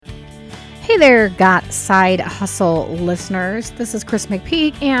Hey there, Got Side Hustle listeners. This is Chris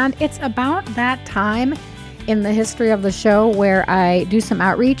McPeak, and it's about that time in the history of the show where I do some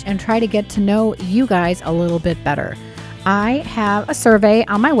outreach and try to get to know you guys a little bit better. I have a survey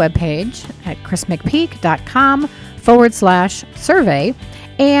on my webpage at chrismcpeak.com/survey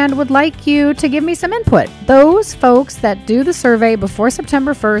and would like you to give me some input. Those folks that do the survey before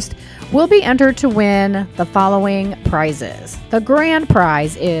September 1st will be entered to win the following prizes. The grand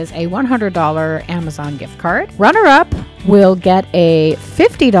prize is a $100 Amazon gift card. Runner-up will get a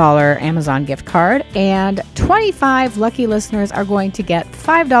 $50 Amazon gift card, and 25 lucky listeners are going to get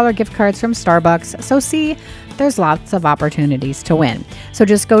 $5 gift cards from Starbucks. So see, there's lots of opportunities to win. So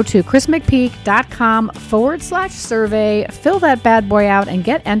just go to chrismcpeak.com/survey, fill that bad boy out, and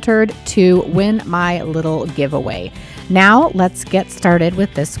get entered to win my little giveaway. Now let's get started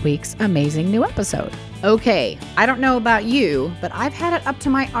with this week's amazing new episode. Okay, I don't know about you, but I've had it up to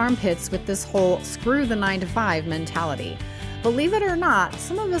my armpits with this whole screw the 9-to-5 mentality. Believe it or not,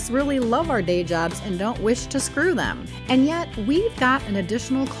 some of us really love our day jobs and don't wish to screw them. And yet we've got an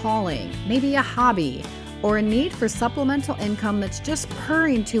additional calling, maybe a hobby, or a need for supplemental income that's just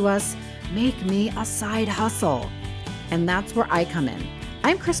purring to us, make me a side hustle. And that's where I come in.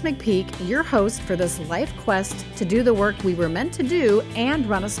 I'm Chris McPeak, your host for this life quest to do the work we were meant to do and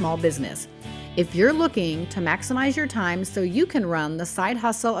run a small business. If you're looking to maximize your time so you can run the side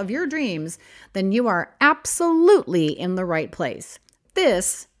hustle of your dreams, then you are absolutely in the right place.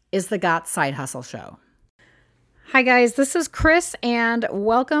 This is the Got Side Hustle Show. Hi guys, this is Chris and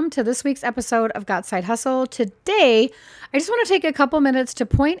welcome to this week's episode of Got Side Hustle. Today, I just want to take a couple minutes to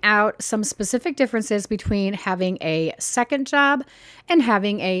point out some specific differences between having a second job and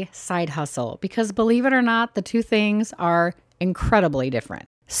having a side hustle, because believe it or not, the two things are incredibly different.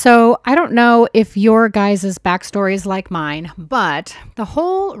 So I don't know if your guys' backstory is like mine, but the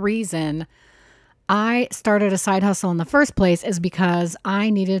whole reason I started a side hustle in the first place is because I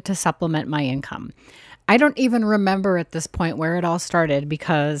needed to supplement my income. I don't even remember at this point where it all started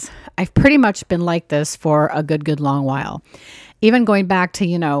because I've pretty much been like this for a good long while. Even going back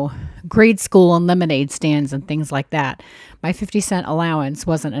to, grade school and lemonade stands and things like that. My 50-cent allowance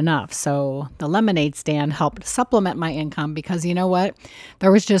wasn't enough. So the lemonade stand helped supplement my income because you know what?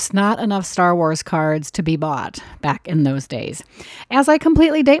 There was just not enough Star Wars cards to be bought back in those days. As I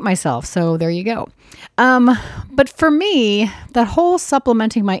completely date myself. So there you go. But for me, that whole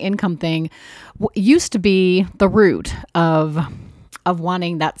supplementing my income thing used to be the root of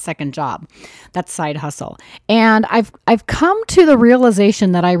wanting that second job, that side hustle. And I've come to the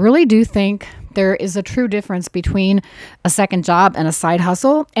realization that I really do think there is a true difference between a second job and a side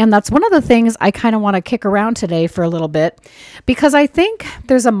hustle. And that's one of the things I kind of want to kick around today for a little bit, because I think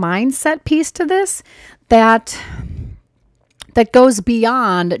there's a mindset piece to this that goes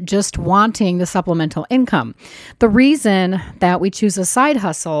beyond just wanting the supplemental income. The reason that we choose a side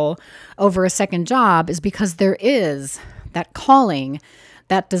hustle over a second job is because there is that calling,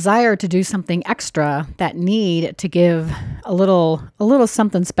 that desire to do something extra, that need to give a little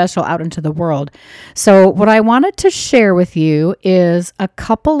something special out into the world. So what I wanted to share with you is a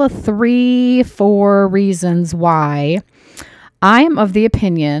couple of 3-4 reasons why I am of the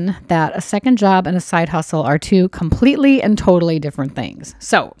opinion that a second job and a side hustle are two completely and totally different things.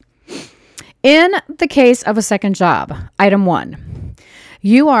 So, in the case of a second job, item 1,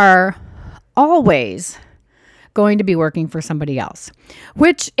 you are always going to be working for somebody else,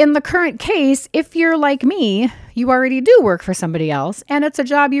 which in the current case, if you're like me, you already do work for somebody else and it's a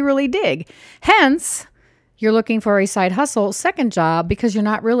job you really dig. Hence, you're looking for a side hustle, second job, because you're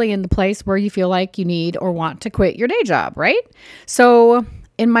not really in the place where you feel like you need or want to quit your day job, right? So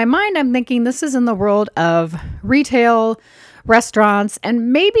in my mind, I'm thinking this is in the world of retail, restaurants,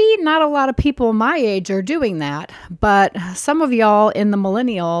 and maybe not a lot of people my age are doing that, but some of y'all in the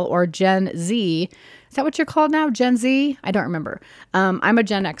millennial or Gen Z, is that what you're called now? Gen Z? I don't remember. I'm a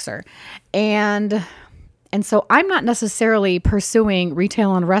Gen Xer. And so I'm not necessarily pursuing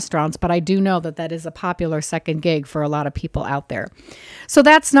retail and restaurants, but I do know that that is a popular second gig for a lot of people out there. So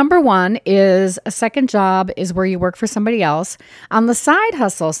that's number 1, is a second job is where you work for somebody else. On the side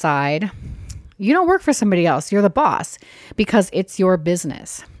hustle side, you don't work for somebody else. You're the boss because it's your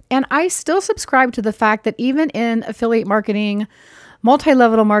business. And I still subscribe to the fact that even in affiliate marketing,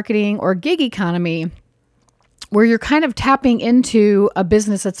 multi-level marketing, or gig economy, where you're kind of tapping into a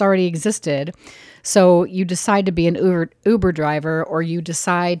business that's already existed. So you decide to be an Uber driver, or you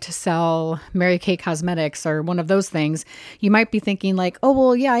decide to sell Mary Kay Cosmetics or one of those things. You might be thinking like, oh,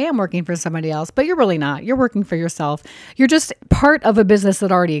 well, yeah, I am working for somebody else, but you're really not. You're working for yourself. You're just part of a business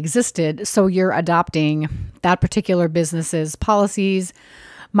that already existed. So you're adopting that particular business's policies,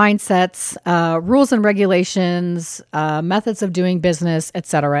 mindsets, rules and regulations, methods of doing business,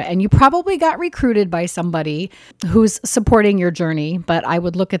 etc. And you probably got recruited by somebody who's supporting your journey, but I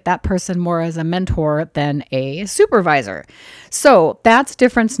would look at that person more as a mentor than a supervisor. So that's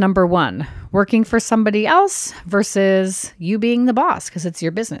difference number one, working for somebody else versus you being the boss because it's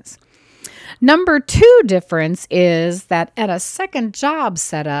your business. Number two difference is that at a second job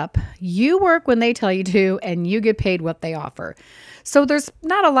setup, you work when they tell you to and you get paid what they offer. So there's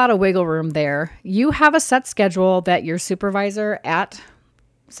not a lot of wiggle room there. You have a set schedule that your supervisor at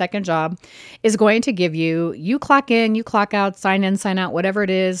second job is going to give you. You clock in, you clock out, sign in, sign out, whatever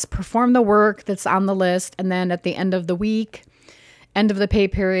it is, perform the work that's on the list. And then at the end of the week, end of the pay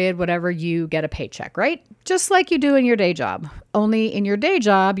period, whatever, you get a paycheck, right? Just like you do in your day job. Only in your day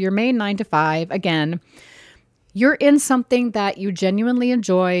job, your main 9 to 5, again, you're in something that you genuinely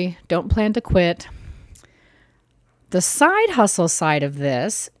enjoy, don't plan to quit. The side hustle side of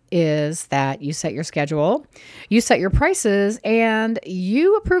this is that you set your schedule, you set your prices, and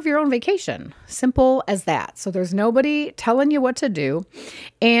you approve your own vacation. Simple as that. So there's nobody telling you what to do,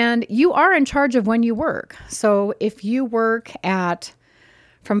 and you are in charge of when you work. So if you work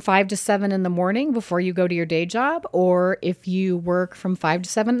from 5 to 7 in the morning before you go to your day job, or if you work from 5 to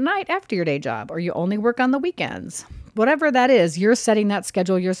 7 at night after your day job, or you only work on the weekends, whatever that is, you're setting that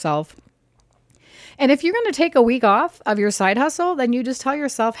schedule yourself. And if you're going to take a week off of your side hustle, then you just tell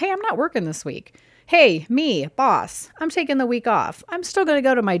yourself, hey, I'm not working this week. Hey, me, boss, I'm taking the week off. I'm still going to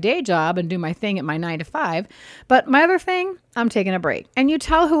go to my day job and do my thing at my 9 to 5. But my other thing, I'm taking a break. And you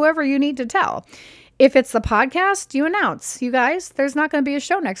tell whoever you need to tell. If it's the podcast, you announce, you guys, there's not going to be a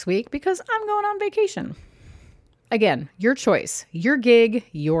show next week because I'm going on vacation. Again, your choice, your gig,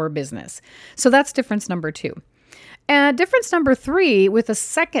 your business. So that's difference number two. And difference number three with a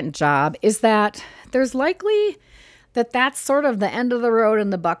second job is that there's likely that's sort of the end of the road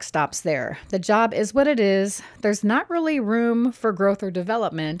and the buck stops there. The job is what it is. There's not really room for growth or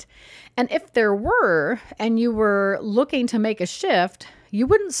development. And if there were, and you were looking to make a shift, you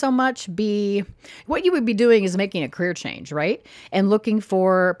wouldn't so much what you would be doing is making a career change, right? And looking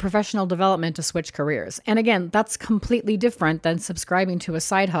for professional development to switch careers. And again, that's completely different than subscribing to a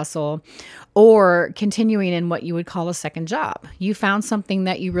side hustle or continuing in what you would call a second job. You found something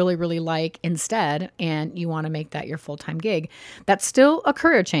that you really, really like instead, and you want to make that your full-time gig. That's still a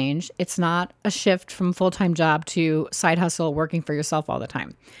career change. It's not a shift from full-time job to side hustle, working for yourself all the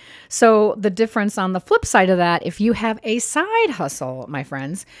time. So the difference on the flip side of that, if you have a side hustle, my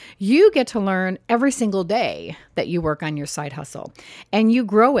friends, you get to learn every single day that you work on your side hustle, and you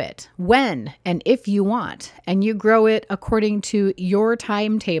grow it when and if you want, and you grow it according to your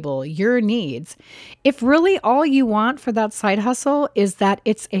timetable, your needs. If really all you want for that side hustle is that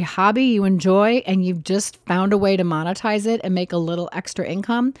it's a hobby you enjoy and you've just found a way to monetize it and make a little extra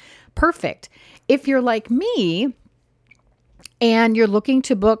income, perfect. If you're like me, and you're looking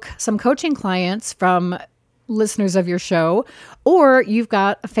to book some coaching clients from listeners of your show, or you've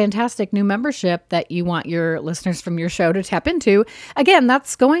got a fantastic new membership that you want your listeners from your show to tap into, again,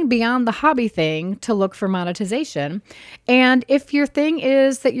 that's going beyond the hobby thing to look for monetization. And if your thing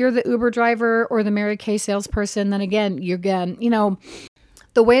is that you're the Uber driver or the Mary Kay salesperson, then again,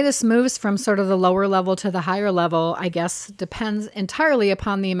 the way this moves from sort of the lower level to the higher level, I guess, depends entirely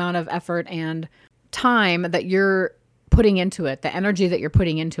upon the amount of effort and time that you're putting into it, the energy that you're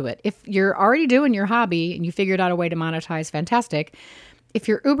putting into it. If you're already doing your hobby and you figured out a way to monetize, fantastic. If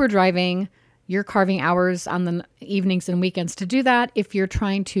you're Uber driving, you're carving hours on the evenings and weekends to do that. If you're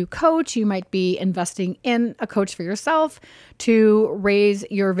trying to coach, you might be investing in a coach for yourself to raise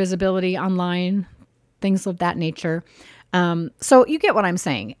your visibility online, things of that nature. So you get what I'm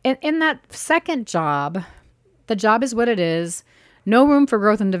saying. In that second job, the job is what it is. No room for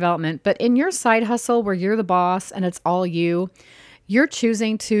growth and development. But in your side hustle where you're the boss and it's all you're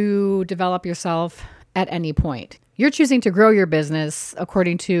choosing to develop yourself at any point. You're choosing to grow your business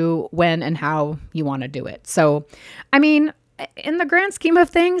according to when and how you want to do it. So, I mean, in the grand scheme of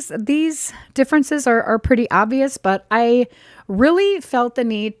things, these differences are pretty obvious, but I really felt the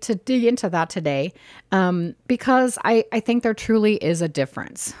need to dig into that today because I think there truly is a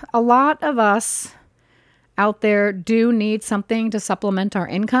difference. A lot of us out there do need something to supplement our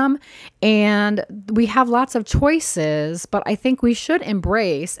income, and we have lots of choices, but I think we should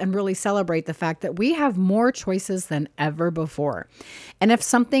embrace and really celebrate the fact that we have more choices than ever before. And if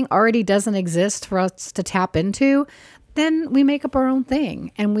something already doesn't exist for us to tap into, then we make up our own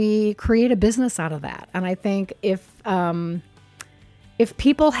thing and we create a business out of that. And I think if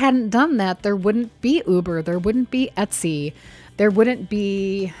people hadn't done that, there wouldn't be Uber, there wouldn't be Etsy, there wouldn't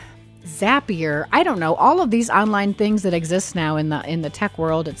be Zapier, I don't know, all of these online things that exist now in the tech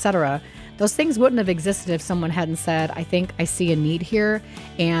world, etc. Those things wouldn't have existed if someone hadn't said, I think I see a need here,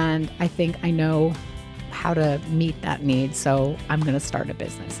 and I think I know how to meet that need, so I'm going to start a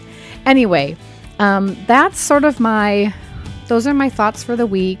business. Anyway, that's sort of those are my thoughts for the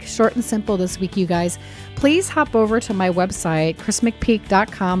week. Short and simple this week, you guys. Please hop over to my website,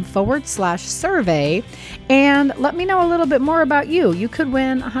 chrismcpeak.com/survey, and let me know a little bit more about you. You could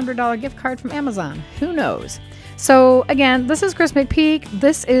win a $100 gift card from Amazon. Who knows? So again, this is Chris McPeak.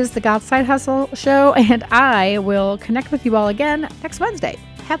 This is the God's Side Hustle Show, and I will connect with you all again next Wednesday.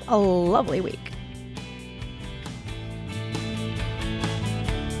 Have a lovely week.